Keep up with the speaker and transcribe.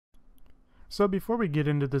So before we get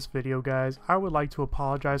into this video, guys, I would like to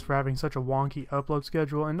apologize for having such a wonky upload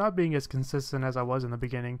schedule and not being as consistent as I was in the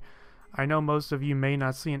beginning. I know most of you may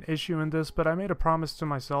not see an issue in this, but I made a promise to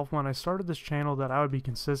myself when I started this channel that I would be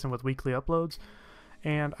consistent with weekly uploads,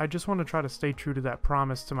 and I just want to try to stay true to that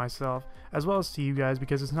promise to myself, as well as to you guys,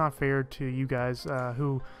 because it's not fair to you guys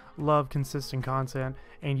who love consistent content,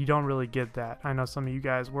 and you don't really get that. I know some of you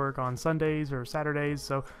guys work on Sundays or Saturdays,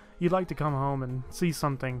 so you'd like to come home and see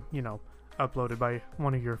something, you know, uploaded by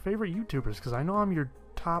one of your favorite YouTubers, because I know I'm your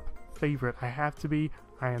top favorite. I have to be.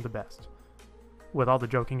 I am the best. With all the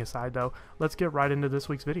joking aside though, let's get right into this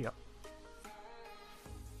week's video.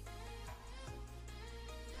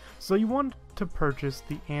 So you want to purchase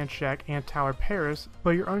the AntShack AntTower Paris,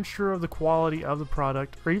 but you're unsure of the quality of the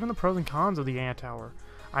product or even the pros and cons of the AntTower.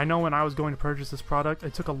 I know when I was going to purchase this product,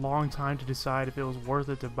 it took a long time to decide if it was worth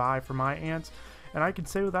it to buy for my ants, and I can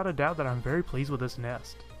say without a doubt that I'm very pleased with this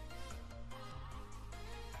nest.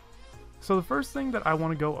 So the first thing that I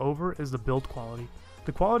want to go over is the build quality.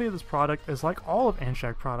 The quality of this product is like all of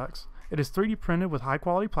AntShack products. It is 3D printed with high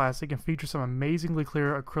quality plastic and features some amazingly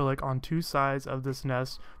clear acrylic on two sides of this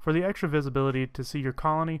nest for the extra visibility to see your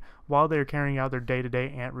colony while they are carrying out their day-to-day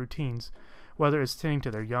ant routines. Whether it's tending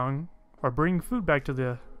to their young or bringing food back to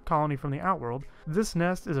the colony from the outworld, this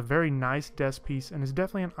nest is a very nice desk piece and is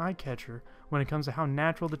definitely an eye catcher when it comes to how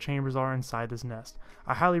natural the chambers are inside this nest.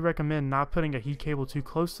 I highly recommend not putting a heat cable too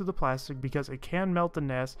close to the plastic because it can melt the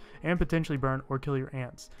nest and potentially burn or kill your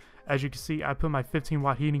ants. As you can see, I put my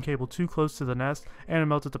 15-watt heating cable too close to the nest and it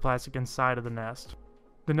melted the plastic inside of the nest.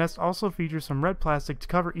 The nest also features some red plastic to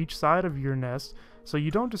cover each side of your nest so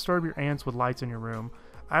you don't disturb your ants with lights in your room.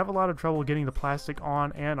 I have a lot of trouble getting the plastic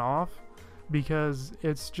on and off because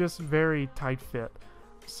it's just very tight fit.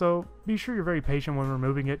 So be sure you're very patient when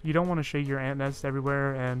removing it. You don't want to shake your ant nest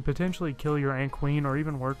everywhere and potentially kill your ant queen or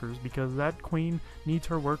even workers, because that queen needs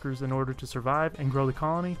her workers in order to survive and grow the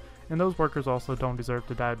colony, and those workers also don't deserve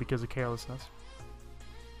to die because of carelessness.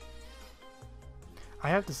 I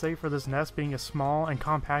have to say, for this nest being as small and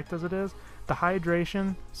compact as it is, the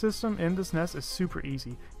hydration system in this nest is super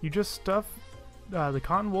easy. You just stuff the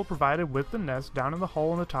cotton wool provided with the nest down in the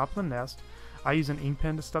hole in the top of the nest. I use an ink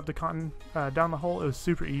pen to stuff the cotton down the hole. It was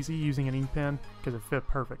super easy using an ink pen because it fit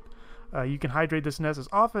perfect. You can hydrate this nest as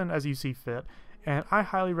often as you see fit, and I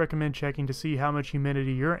highly recommend checking to see how much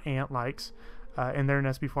humidity your ant likes in their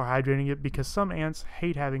nest before hydrating it, because some ants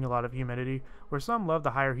hate having a lot of humidity, where some love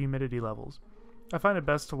the higher humidity levels. I find it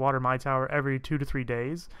best to water my tower every 2 to 3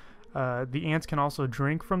 days. The ants can also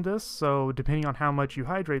drink from this, so depending on how much you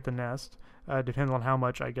hydrate the nest, depends on how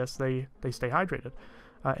much, I guess, they stay hydrated.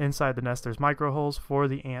 Inside the nest there's micro holes for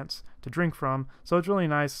the ants to drink from, so it's really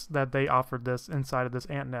nice that they offered this inside of this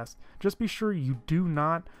ant nest. Just be sure you do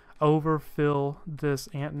not overfill this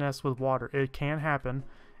ant nest with water. It can happen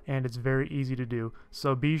and it's very easy to do,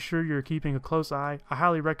 so be sure you're keeping a close eye. I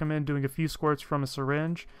highly recommend doing a few squirts from a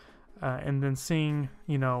syringe and then seeing,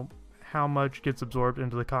 you know, how much gets absorbed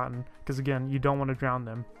into the cotton, because again, you don't want to drown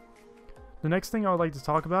them. The next thing I would like to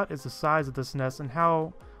talk about is the size of this nest and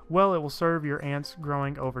how well it will serve your ants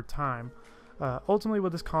growing over time. Ultimately,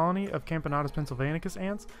 with this colony of Camponotus pennsylvanicus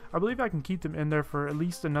ants, I believe I can keep them in there for at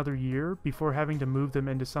least another year before having to move them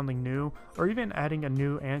into something new, or even adding a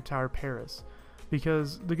new AntTower Paris.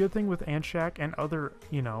 Because the good thing with AntShack and other,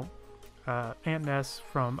 you know, ant nests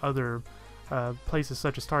from other places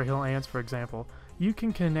such as Tar Heel ants, for example, you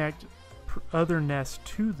can connect other nests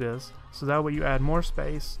to this, so that way you add more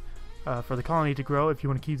space for the colony to grow if you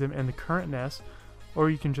want to keep them in the current nest, or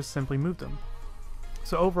you can just simply move them.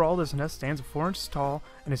 So overall, this nest stands 4 inches tall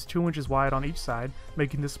and is 2 inches wide on each side,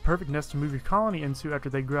 making this a perfect nest to move your colony into after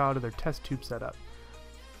they grow out of their test tube setup.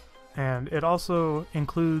 And it also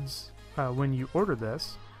includes, when you order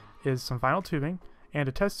this, is some vinyl tubing and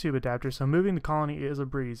a test tube adapter, so moving the colony is a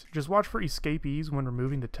breeze. Just watch for escapees when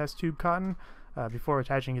removing the test tube cotton before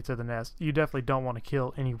attaching it to the nest. You definitely don't want to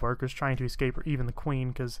kill any workers trying to escape, or even the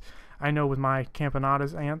queen, because I know with my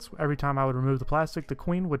Camponotus ants, every time I would remove the plastic, the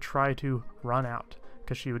queen would try to run out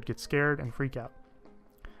because she would get scared and freak out.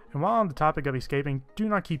 And while on the topic of escaping, do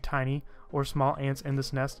not keep tiny or small ants in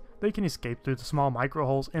this nest. They can escape through the small micro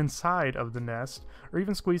holes inside of the nest, or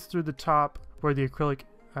even squeeze through the top where the acrylic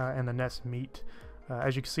and the nest meet.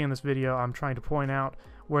 As you can see in this video, I'm trying to point out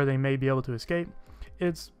where they may be able to escape.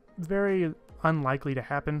 It's very unlikely to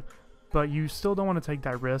happen, but you still don't want to take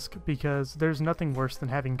that risk, because there's nothing worse than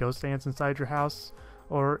having ghost ants inside your house,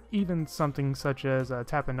 or even something such as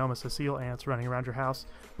Taponoma sessile ants running around your house.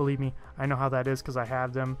 Believe me, I know how that is because I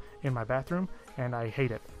have them in my bathroom and I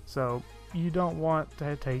hate it. So you don't want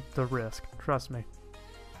to take the risk, trust me.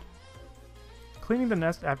 Cleaning the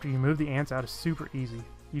nest after you move the ants out is super easy.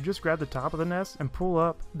 You just grab the top of the nest and pull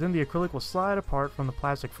up, then the acrylic will slide apart from the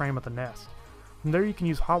plastic frame of the nest. From there you can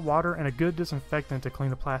use hot water and a good disinfectant to clean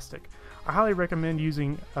the plastic. I highly recommend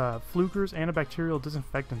using Fluker's antibacterial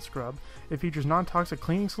disinfectant scrub. It features non-toxic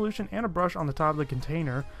cleaning solution and a brush on the top of the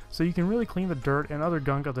container, so you can really clean the dirt and other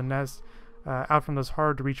gunk of the nest out from those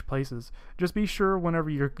hard to reach places. Just be sure whenever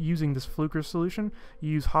you're using this Fluker solution,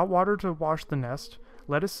 you use hot water to wash the nest,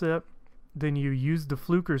 let it sit, then you use the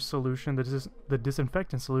Fluker solution, the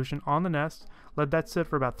disinfectant solution, on the nest, let that sit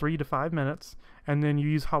for about 3 to 5 minutes, and then you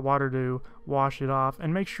use hot water to wash it off,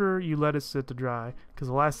 and make sure you let it sit to dry, because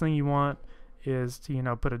the last thing you want is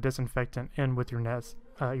to, put a disinfectant in with your nest,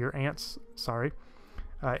 your ants, sorry.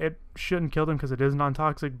 It shouldn't kill them because it is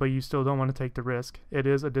non-toxic, but you still don't want to take the risk. It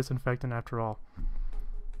is a disinfectant after all.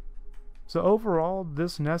 So overall,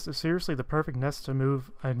 this nest is seriously the perfect nest to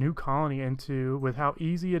move a new colony into with how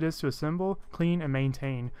easy it is to assemble, clean, and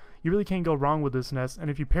maintain. You really can't go wrong with this nest, and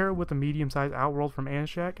if you pair it with a medium-sized Outworld from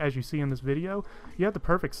AntShack, as you see in this video, you have the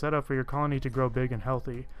perfect setup for your colony to grow big and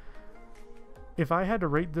healthy. If I had to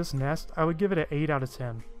rate this nest, I would give it an 8 out of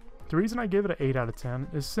 10. The reason I give it an 8 out of 10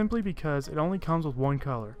 is simply because it only comes with one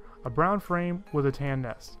color, a brown frame with a tan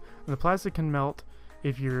nest, and the plastic can melt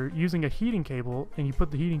if you're using a heating cable and you put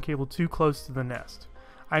the heating cable too close to the nest.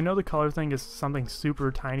 I know the color thing is something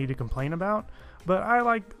super tiny to complain about, but I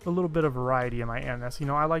like a little bit of variety in my ant nest.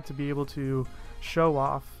 I like to be able to show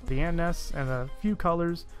off the ant nests and a few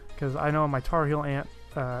colors, because I know in my Tar Heel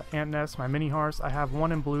ant nest, my mini hearths, I have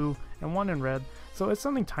one in blue and one in red, so it's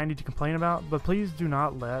something tiny to complain about, but please do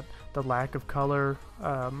not let the lack of color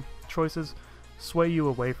choices sway you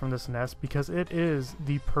away from this nest, because it is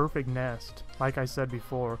the perfect nest, like I said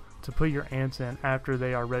before, to put your ants in after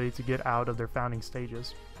they are ready to get out of their founding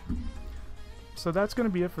stages. So that's going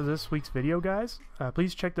to be it for this week's video, guys.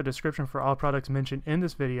 Please check the description for all products mentioned in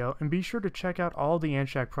this video, and be sure to check out all the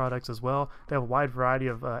AntShack products as well. They have a wide variety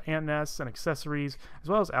of ant nests and accessories, as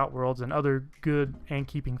well as Outworlds and other good ant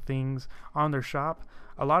keeping things on their shop.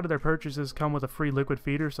 A lot of their purchases come with a free liquid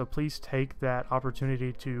feeder, so please take that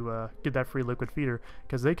opportunity to get that free liquid feeder,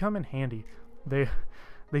 because they come in handy. They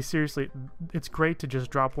seriously, it's great to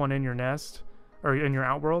just drop one in your nest or in your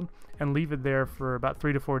Outworld and leave it there for about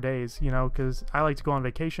 3 to 4 days, because I like to go on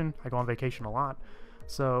vacation. I go on vacation a lot,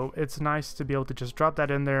 so it's nice to be able to just drop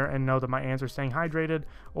that in there and know that my ants are staying hydrated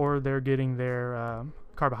or they're getting their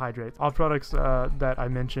carbohydrates. All products that I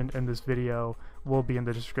mentioned in this video will be in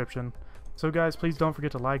the description. So guys, please don't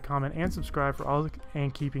forget to like, comment, and subscribe for all the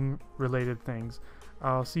ant keeping related things.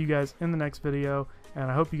 I'll see you guys in the next video, and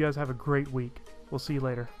I hope you guys have a great week. We'll see you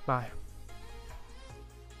later. Bye.